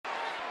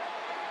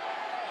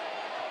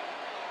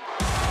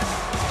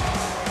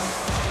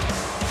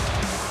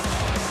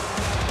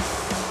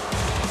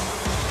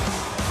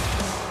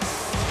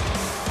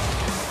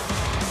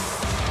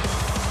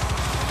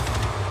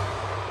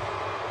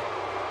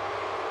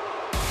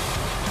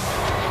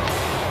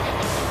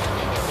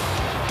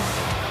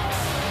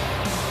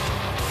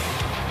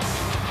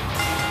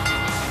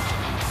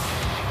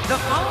The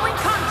following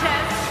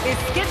contest is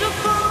scheduled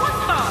for one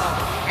fall,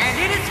 and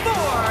it is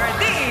for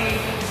the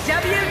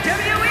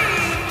WWE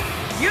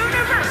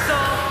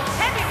Universal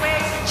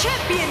Heavyweight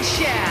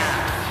Championship.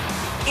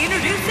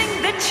 Introducing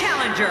the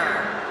challenger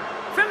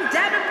from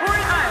Davenport,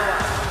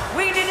 Iowa,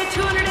 weighing in at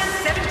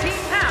 217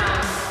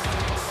 pounds,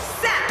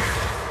 Seth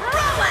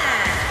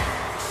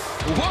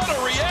Rollins. What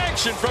a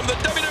reaction from the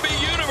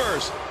WWE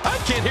Universe. I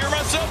can't hear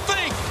myself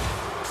think.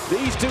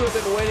 These two have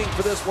been waiting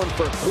for this one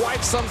for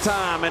quite some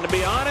time, and to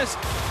be honest,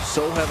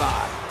 so have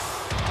I.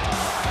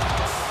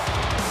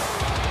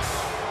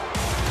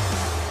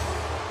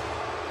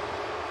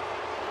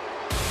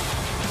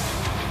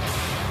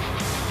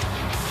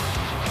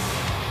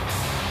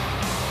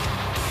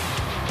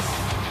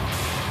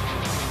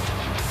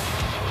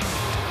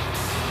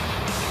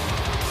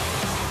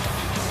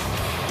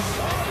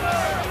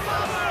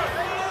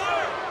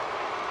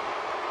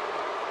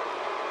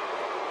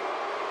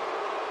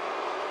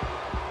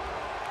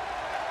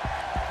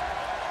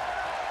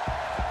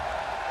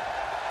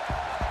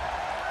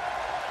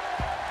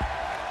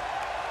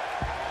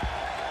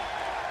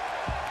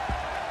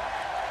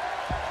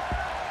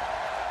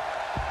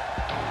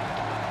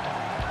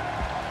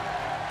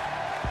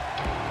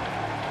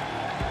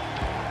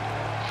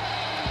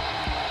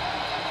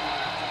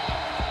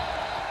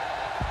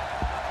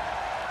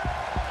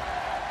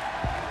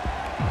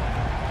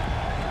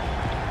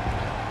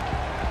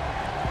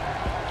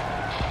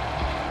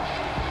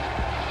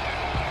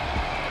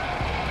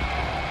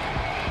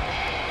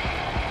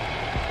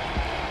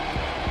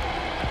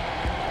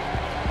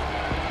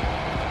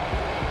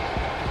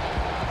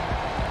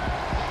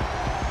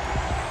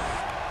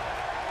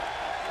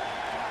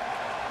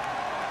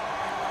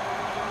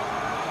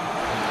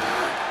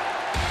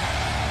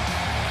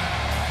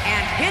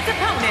 His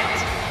opponent,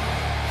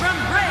 from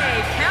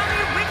Bray,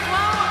 County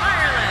Wicklow,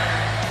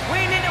 Ireland,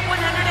 weighing in at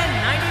 190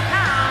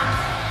 pounds,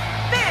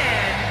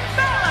 Finn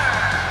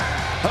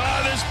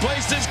Balor. This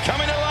place is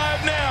coming alive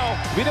now.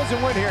 If he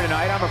doesn't win here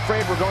tonight, I'm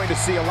afraid we're going to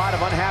see a lot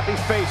of unhappy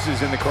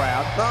faces in the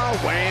crowd. Oh,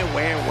 wah,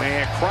 wah,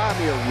 wah. Cry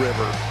me a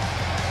river.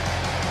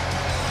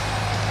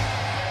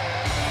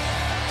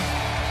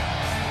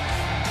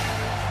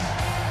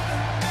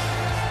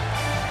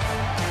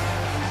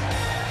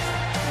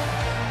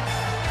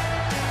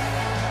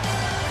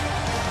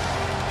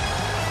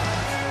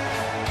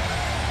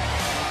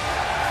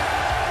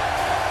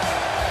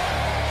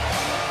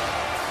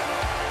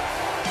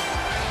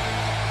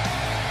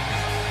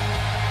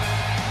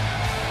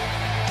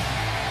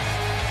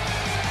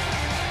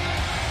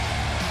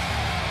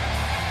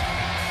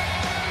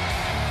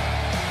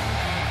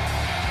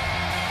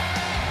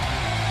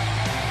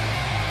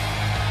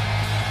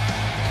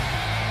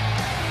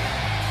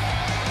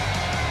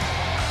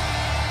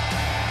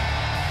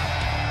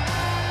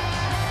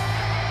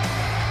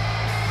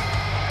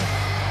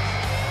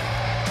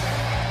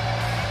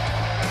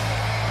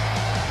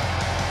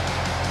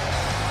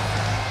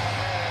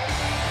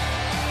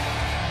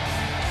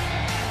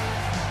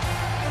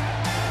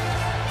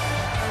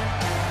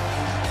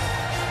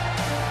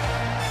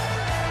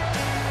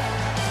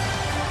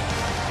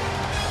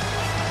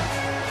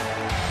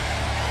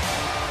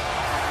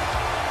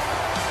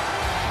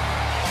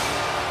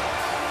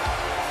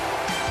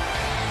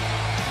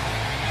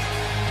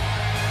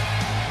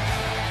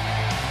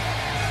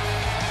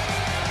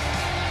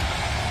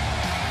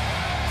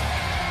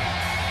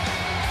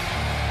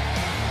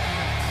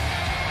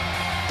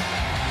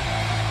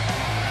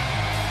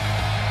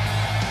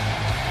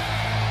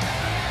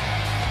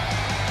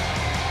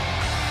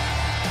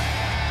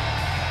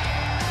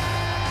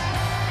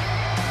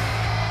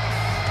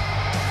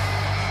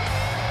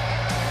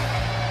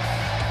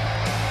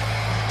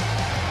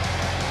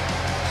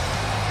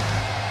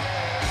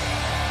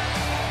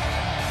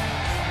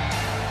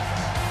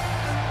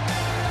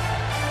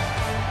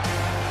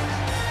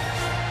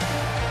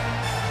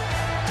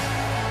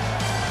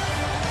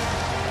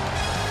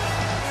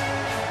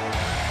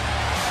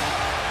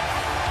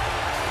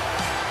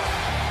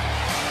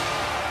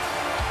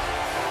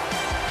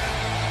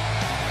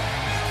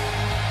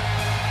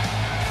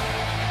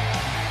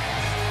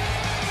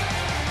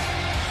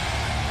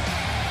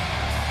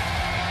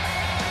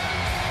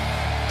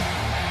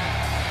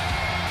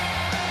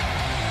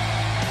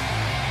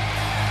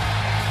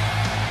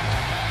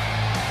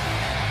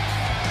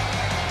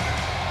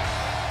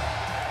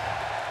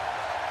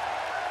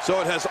 So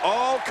it has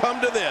all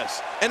come to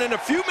this. And in a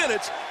few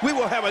minutes, we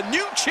will have a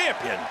new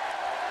champion.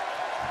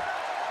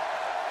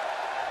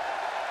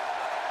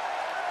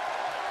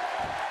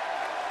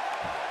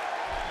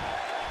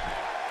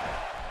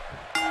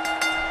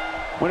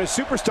 When a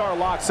superstar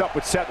locks up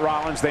with Seth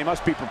Rollins, they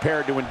must be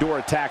prepared to endure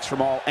attacks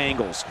from all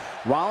angles.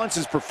 Rollins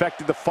has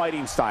perfected the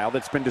fighting style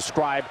that's been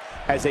described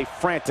as a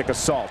frantic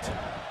assault.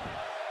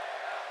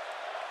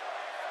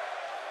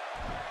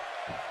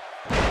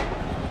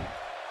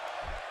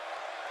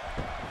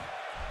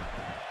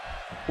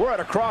 We're at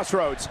a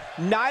crossroads.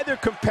 Neither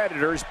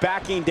competitor's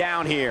backing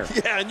down here.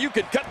 Yeah, and you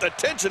can cut the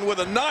tension with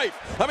a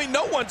knife. I mean,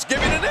 no one's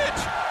giving an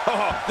inch.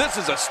 Oh, this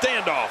is a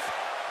standoff.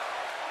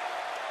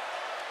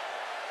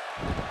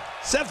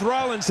 Seth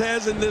Rollins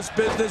has in this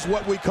business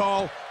what we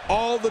call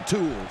all the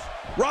tools.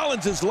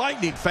 Rollins is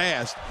lightning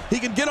fast. He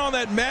can get on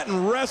that mat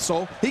and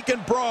wrestle. He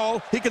can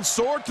brawl. He can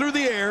soar through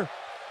the air.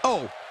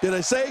 Oh, did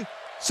I say?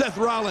 Seth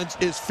Rollins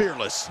is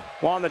fearless.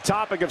 Well, on the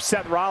topic of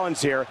Seth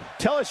Rollins here,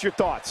 tell us your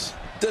thoughts.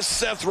 This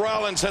Seth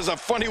Rollins has a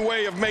funny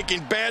way of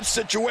making bad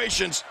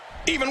situations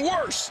even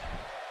worse.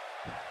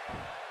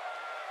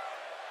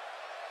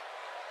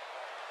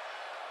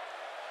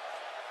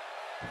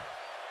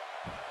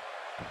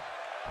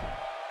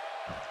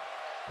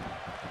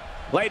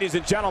 Ladies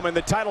and gentlemen,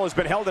 the title has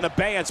been held in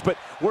abeyance, but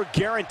we're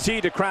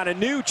guaranteed to crown a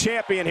new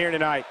champion here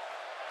tonight.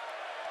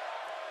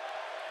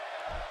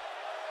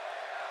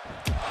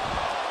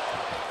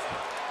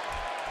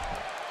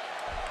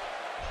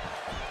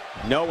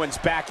 No one's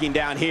backing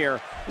down here.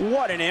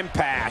 What an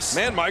impasse.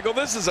 Man, Michael,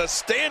 this is a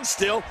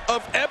standstill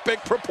of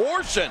epic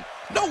proportion.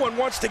 No one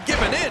wants to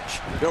give an inch.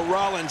 You know,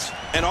 Rollins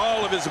and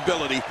all of his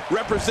ability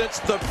represents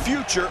the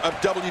future of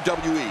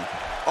WWE.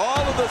 All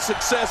of the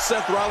success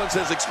Seth Rollins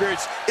has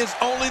experienced is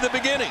only the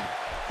beginning.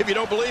 If you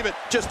don't believe it,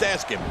 just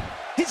ask him.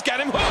 He's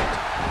got him hooked.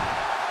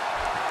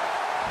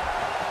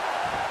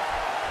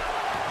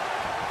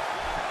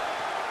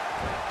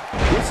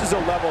 This is a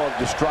level of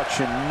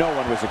destruction no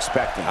one was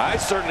expecting. I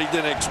certainly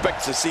didn't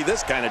expect to see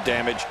this kind of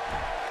damage.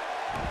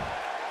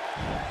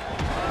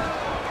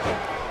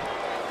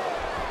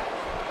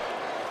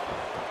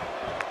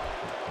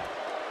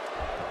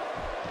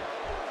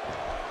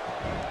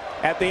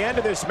 At the end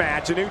of this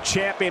match, a new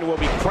champion will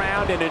be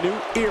crowned and a new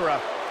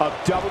era of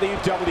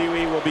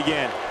WWE will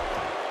begin.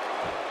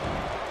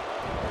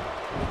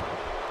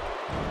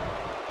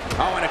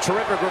 Oh, and a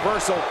terrific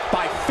reversal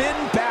by Finn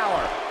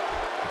Balor.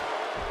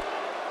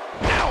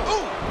 Ow!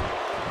 Ooh.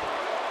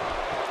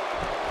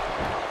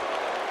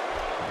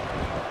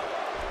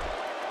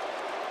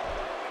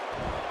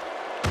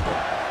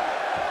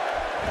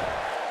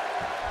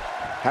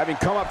 Having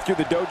come up through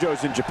the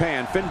dojos in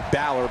Japan, Finn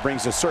Balor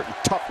brings a certain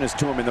toughness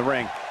to him in the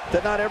ring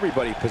that not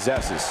everybody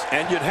possesses.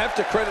 And you'd have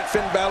to credit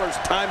Finn Balor's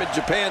time in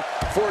Japan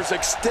for his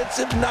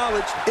extensive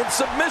knowledge in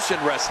submission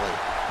wrestling.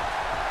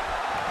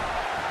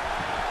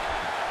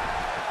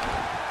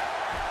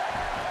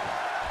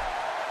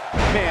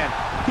 Man,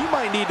 he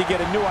might need to get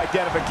a new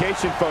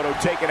identification photo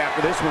taken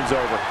after this one's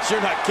over.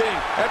 You're not kidding.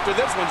 After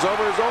this one's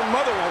over, his own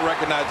mother won't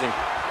recognize him.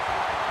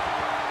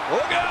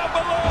 Look out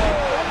below!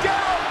 Look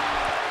out!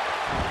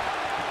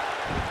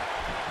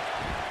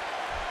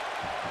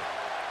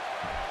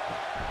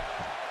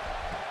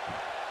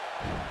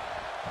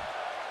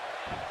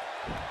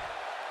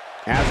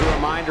 As a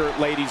reminder,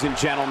 ladies and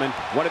gentlemen,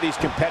 one of these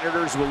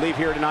competitors will leave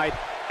here tonight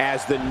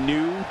as the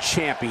new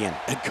champion.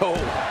 And Cole,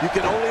 you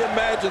can only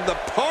imagine the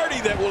party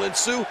that will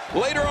ensue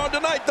later on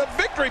tonight, the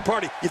victory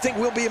party. You think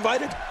we'll be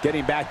invited?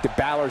 Getting back to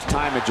Balor's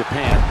time in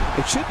Japan,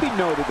 it should be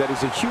noted that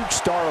he's a huge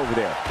star over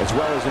there, as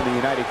well as in the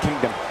United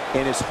Kingdom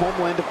and his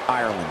homeland of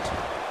Ireland.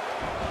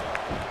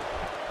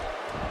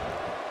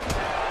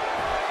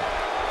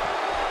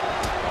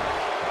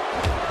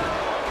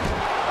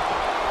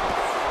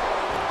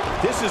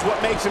 This is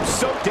what makes him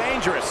so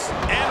dangerous.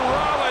 And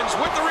Rollins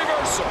with the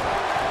reversal.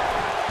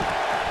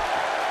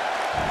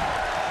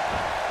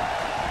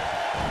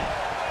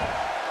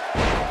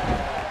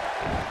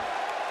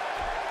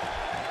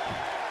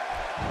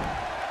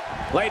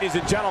 Ladies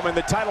and gentlemen,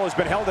 the title has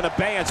been held in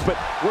abeyance, but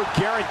we're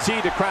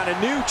guaranteed to crown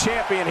a new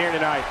champion here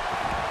tonight.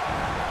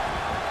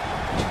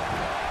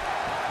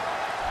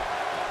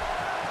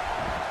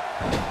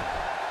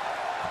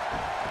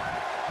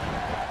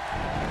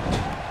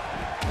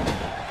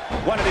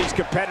 One of these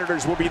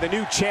competitors will be the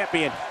new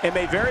champion and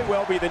may very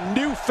well be the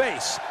new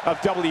face of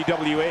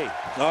WWE.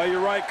 Oh,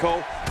 you're right,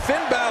 Cole.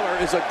 Finn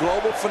Balor is a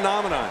global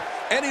phenomenon,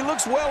 and he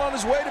looks well on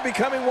his way to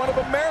becoming one of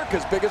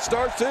America's biggest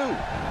stars, too.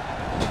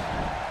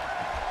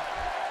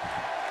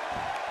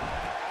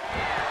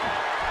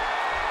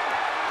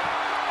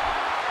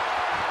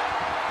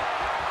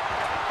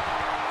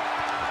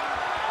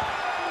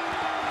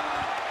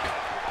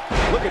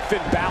 Look at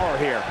Finn Balor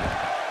here.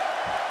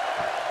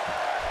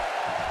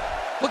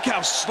 Look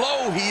how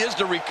slow he is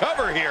to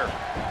recover here.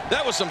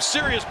 That was some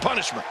serious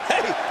punishment.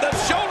 Hey, the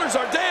shoulders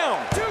are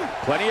down.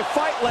 Plenty of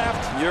fight left.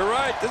 You're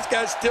right. This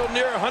guy's still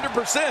near 100%.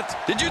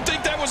 Did you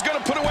think that was going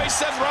to put away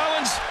Seth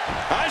Rollins?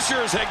 I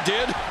sure as heck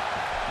did.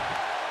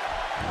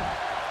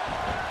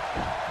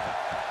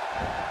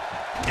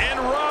 And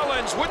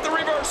Rollins with the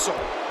reversal.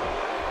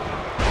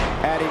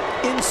 Adding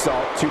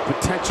insult to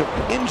potential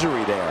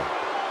injury there.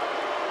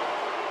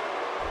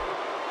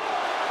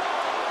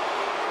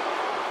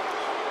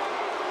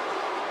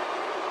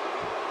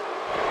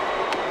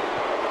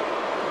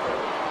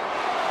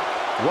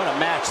 What a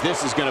match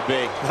this is going to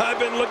be. I've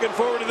been looking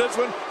forward to this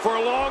one for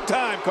a long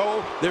time,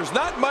 Cole. There's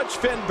not much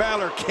Finn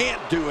Balor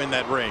can't do in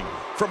that ring.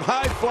 From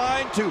high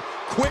flying to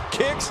quick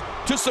kicks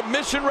to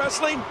submission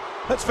wrestling.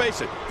 Let's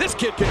face it, this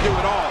kid can do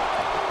it all.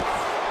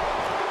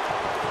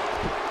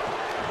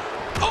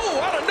 Oh,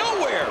 out of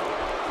nowhere.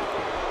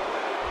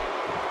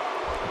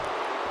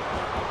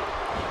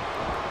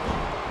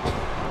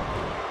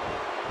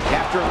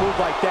 After a move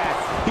like that,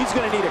 he's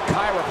going to need a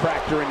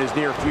chiropractor in his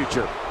near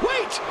future.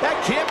 Wait, that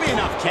can't be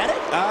enough, can it?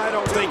 I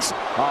don't think so.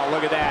 Oh,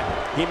 look at that.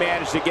 He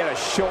managed to get a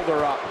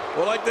shoulder up.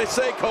 Well, like they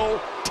say,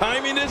 Cole,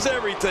 timing is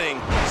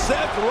everything.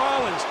 Seth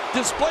Rollins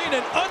displaying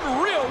an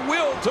unreal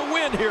will to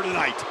win here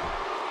tonight.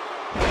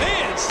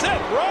 Man,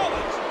 Seth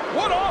Rollins,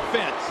 what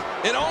offense.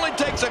 It only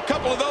takes a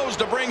couple of those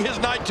to bring his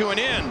night to an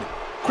end.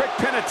 Quick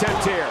pin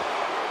attempt here.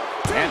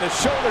 And the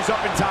shoulder's up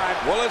in time.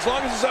 Well, as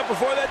long as it's up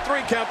before that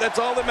 3 count, that's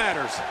all that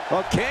matters.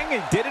 Well, King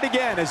did it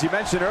again. As you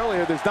mentioned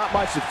earlier, there's not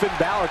much that Finn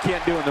Balor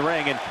can't do in the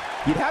ring. And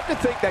you'd have to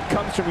think that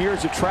comes from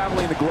years of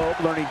traveling the globe,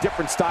 learning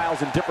different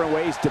styles and different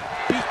ways to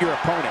beat your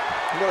opponent.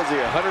 What is he,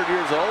 100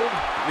 years old?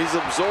 He's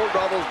absorbed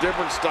all those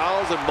different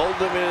styles and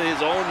molded them into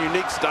his own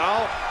unique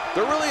style.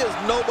 There really is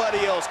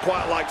nobody else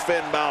quite like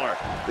Finn Balor.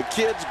 The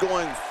kid's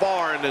going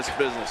far in this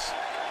business.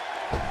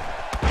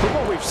 From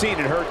what we've seen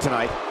and heard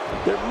tonight,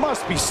 there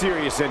must be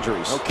serious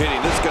injuries. No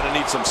kidding, this is going to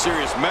need some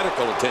serious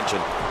medical attention.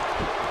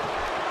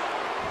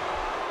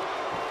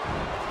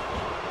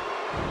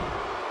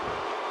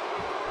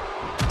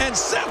 And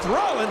Seth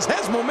Rollins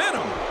has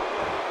momentum.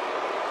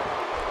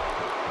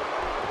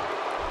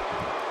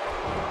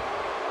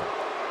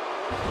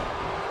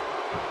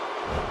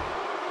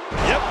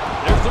 Yep,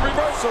 there's the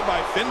reversal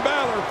by Finn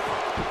Balor.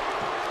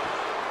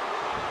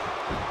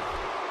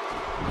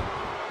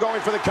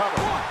 Going for the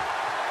cover.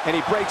 And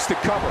he breaks the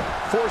cover,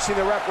 forcing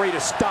the referee to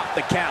stop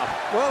the count.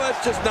 Well, that's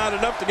just not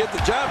enough to get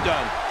the job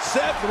done.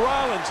 Seth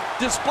Rollins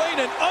displaying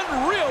an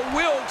unreal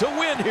will to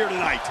win here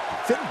tonight.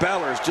 Finn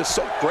Balor is just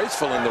so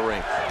graceful in the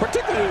ring,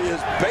 particularly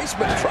his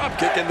basement drop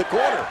kick in the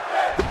corner.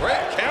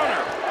 Great counter.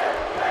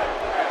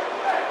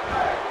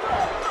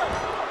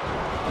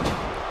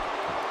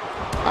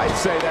 I'd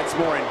say that's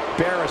more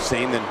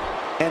embarrassing than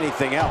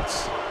anything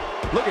else.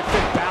 Look at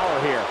Finn Balor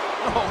here.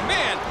 Oh,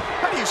 man,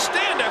 how do you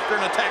stand after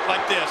an attack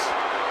like this?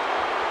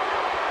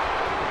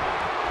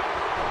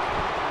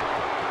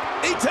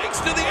 He takes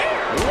to the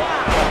air.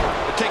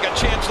 Wow. To take a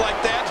chance like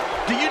that,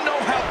 do you know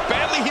how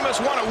badly he must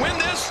want to win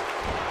this?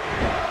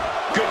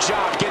 Good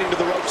job getting to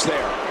the ropes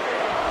there.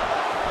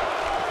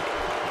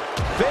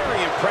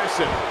 Very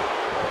impressive.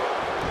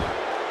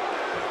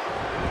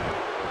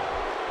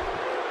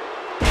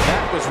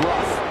 That was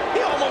rough.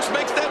 He almost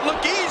makes that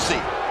look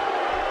easy.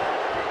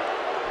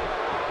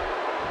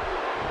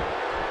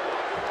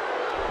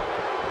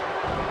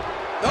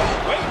 Oh,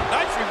 wait,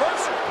 nice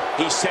reversal.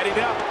 He's setting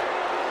up.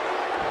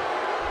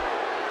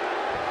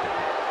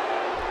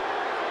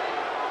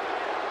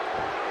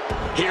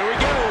 Here we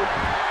go.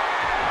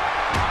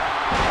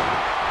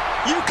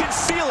 You can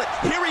feel it.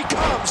 Here he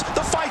comes.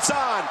 The fight's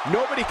on.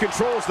 Nobody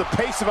controls the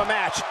pace of a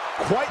match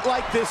quite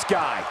like this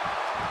guy.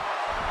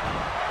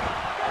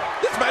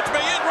 This match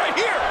may end right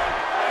here.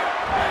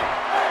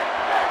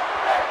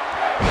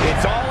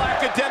 It's all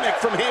academic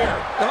from here.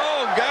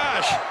 Oh,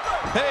 gosh.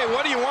 Hey,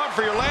 what do you want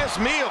for your last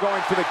meal?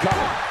 Going for the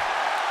cover.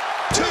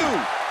 2.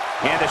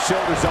 And the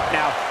shoulder's up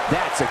now.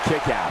 That's a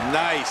kick out.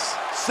 Nice.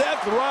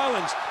 Seth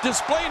Rollins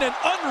displaying an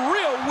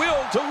unreal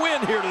will to win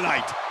here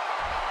tonight.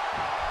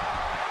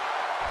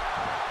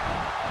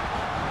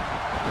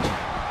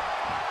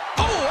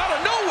 Oh, out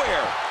of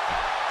nowhere.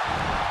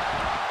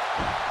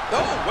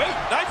 Oh, wait.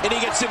 Nice. And he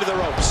gets into the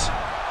ropes.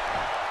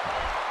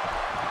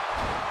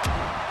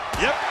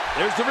 Yep,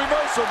 there's the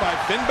reversal by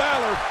Finn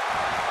Balor.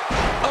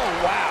 Oh,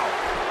 wow.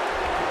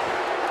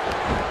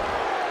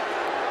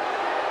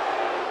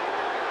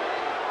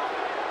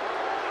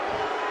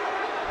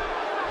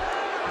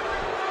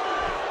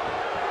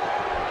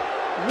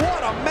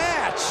 What a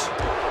match!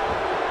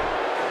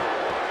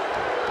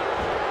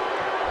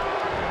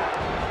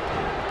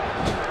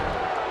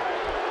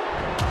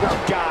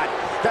 Oh, God.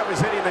 That was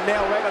hitting the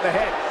nail right on the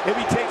head. If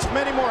he takes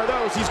many more of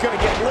those, he's going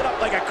to get lit up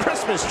like a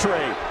Christmas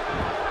tree.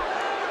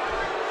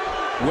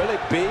 Will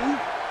it be?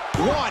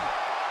 1,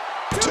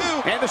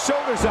 2. And the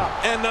shoulder's up.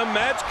 And the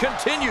match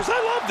continues. I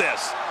love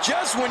this.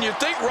 Just when you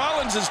think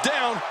Rollins is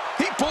down,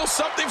 he pulls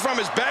something from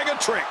his bag of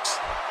tricks.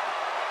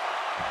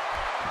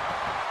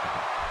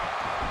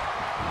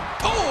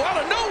 Oh, out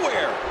of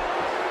nowhere.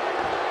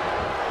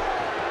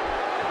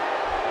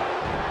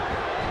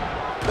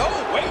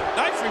 Oh, wait,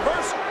 nice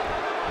reversal.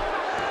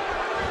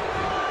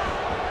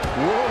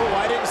 Whoa,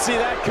 I didn't see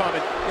that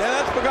coming. Yeah,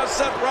 that's because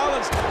Seth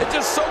Rollins is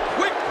just so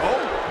quick.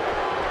 Oh.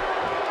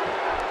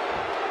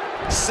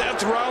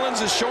 Seth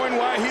Rollins is showing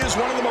why he is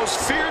one of the most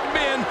feared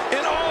men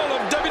in all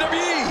of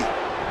WWE.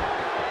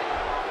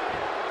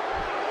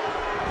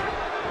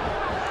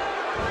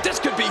 This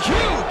could be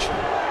huge.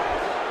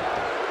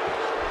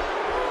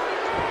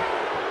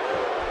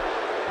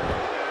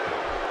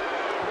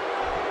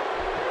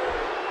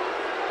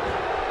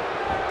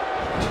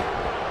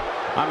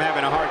 I'm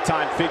having a hard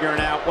time figuring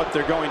out what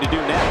they're going to do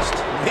next.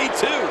 Me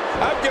too.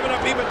 I've given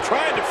up even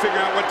trying to figure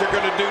out what they're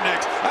going to do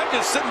next. I'm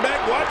just sitting back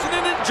watching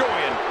and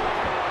enjoying.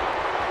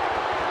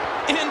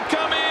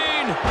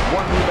 Incoming!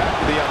 One move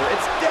after the other.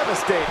 It's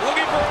devastating.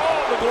 Looking for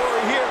all the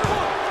glory here.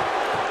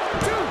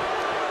 2.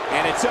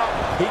 And it's up.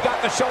 He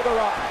got the shoulder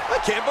up. I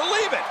can't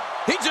believe it.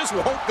 He just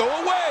won't go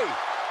away.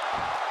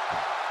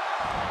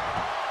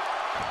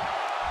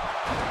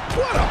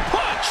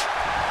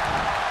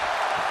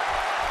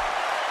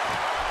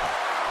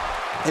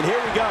 And here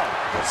we go.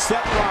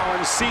 Seth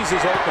Rollins sees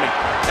his opening.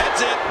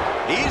 That's it.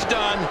 He's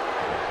done.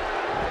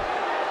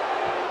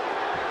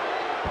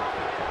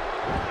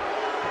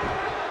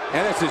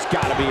 And this has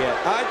got to be it.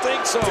 I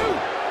think so.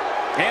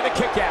 And a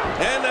kick out.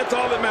 And that's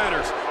all that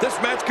matters. This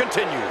match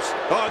continues.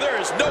 Oh, there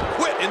is no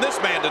quit in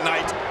this man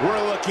tonight.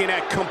 We're looking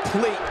at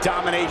complete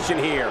domination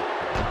here.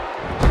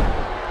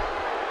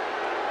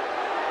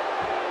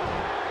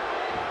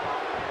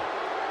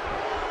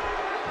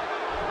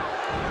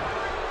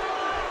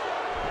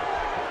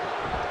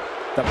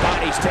 The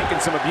body's taking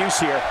some abuse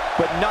here,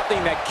 but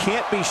nothing that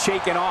can't be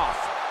shaken off.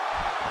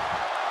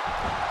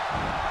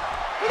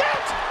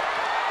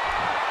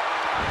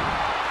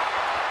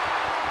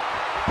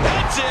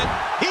 That's it.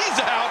 He's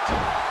out.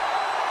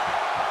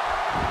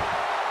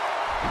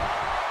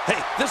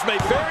 Hey, this may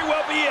very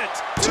well be it.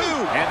 2.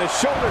 And the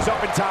shoulder's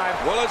up in time.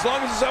 Well, as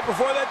long as it's up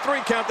before that 3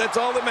 count, that's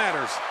all that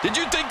matters. Did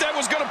you think that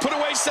was going to put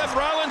away Seth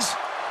Rollins?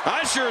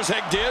 I sure as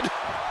heck did.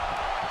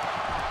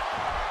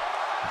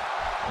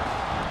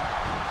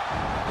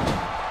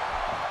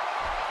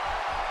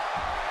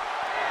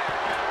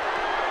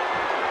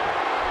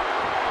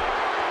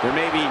 There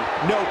may be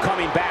no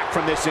coming back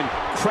from this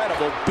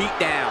incredible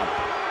beatdown.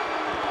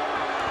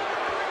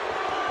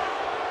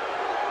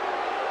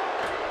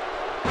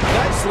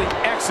 Nicely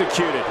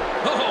executed.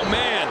 Oh,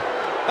 man.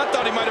 I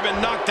thought he might have been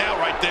knocked out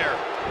right there.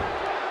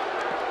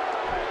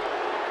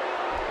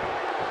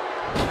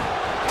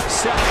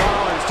 Seth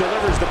Rollins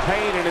delivers the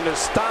pain in an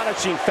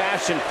astonishing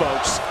fashion,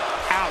 folks.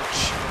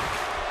 Ouch.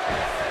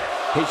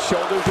 His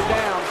shoulders are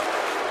down.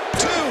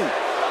 2.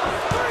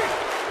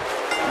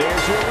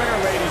 There's your winner,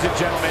 ladies and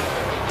gentlemen.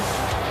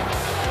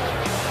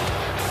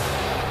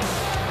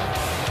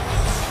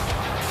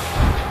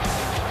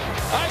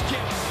 I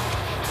can't.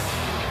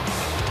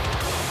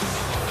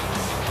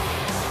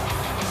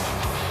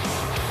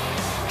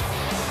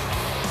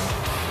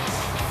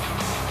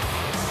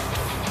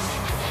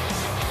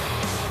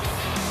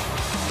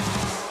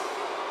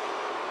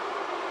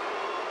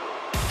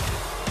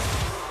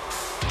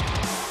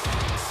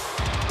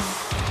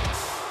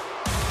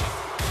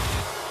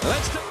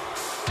 Let's do.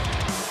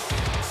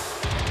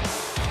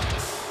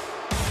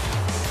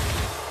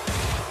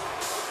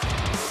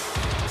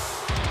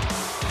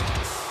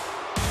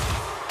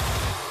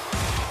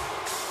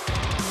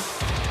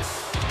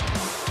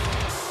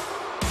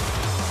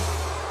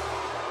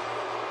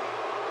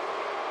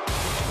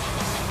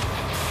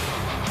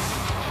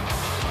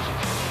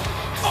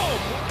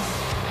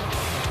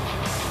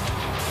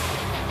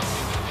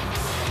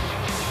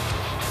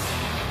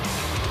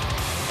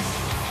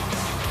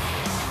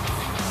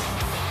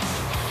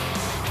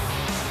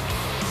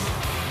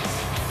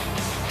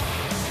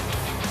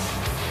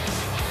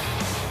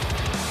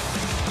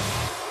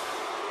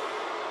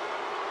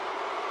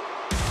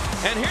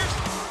 And here's...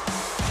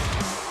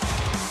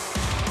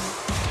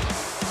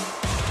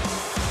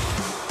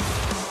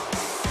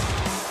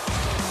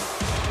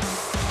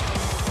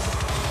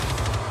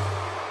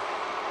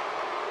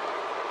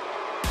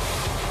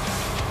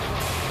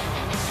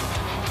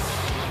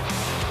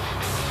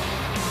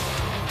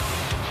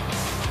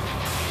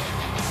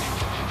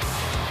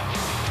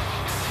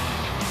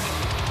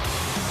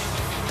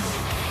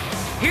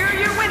 Here are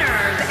your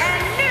winners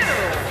and new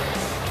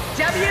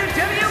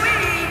WWE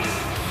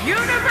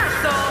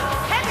Universal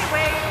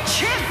Heavyweight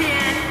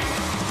Champion,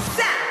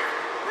 Seth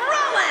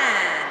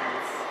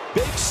Rollins.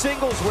 Big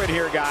singles win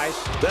here, guys.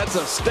 That's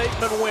a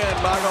statement win,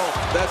 Michael.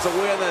 That's a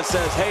win that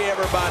says, hey,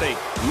 everybody,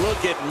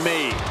 look at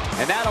me.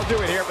 And that'll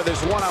do it here for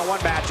this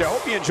one-on-one match. I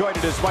hope you enjoyed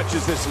it as much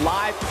as this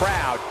live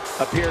crowd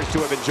appears to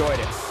have enjoyed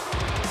it.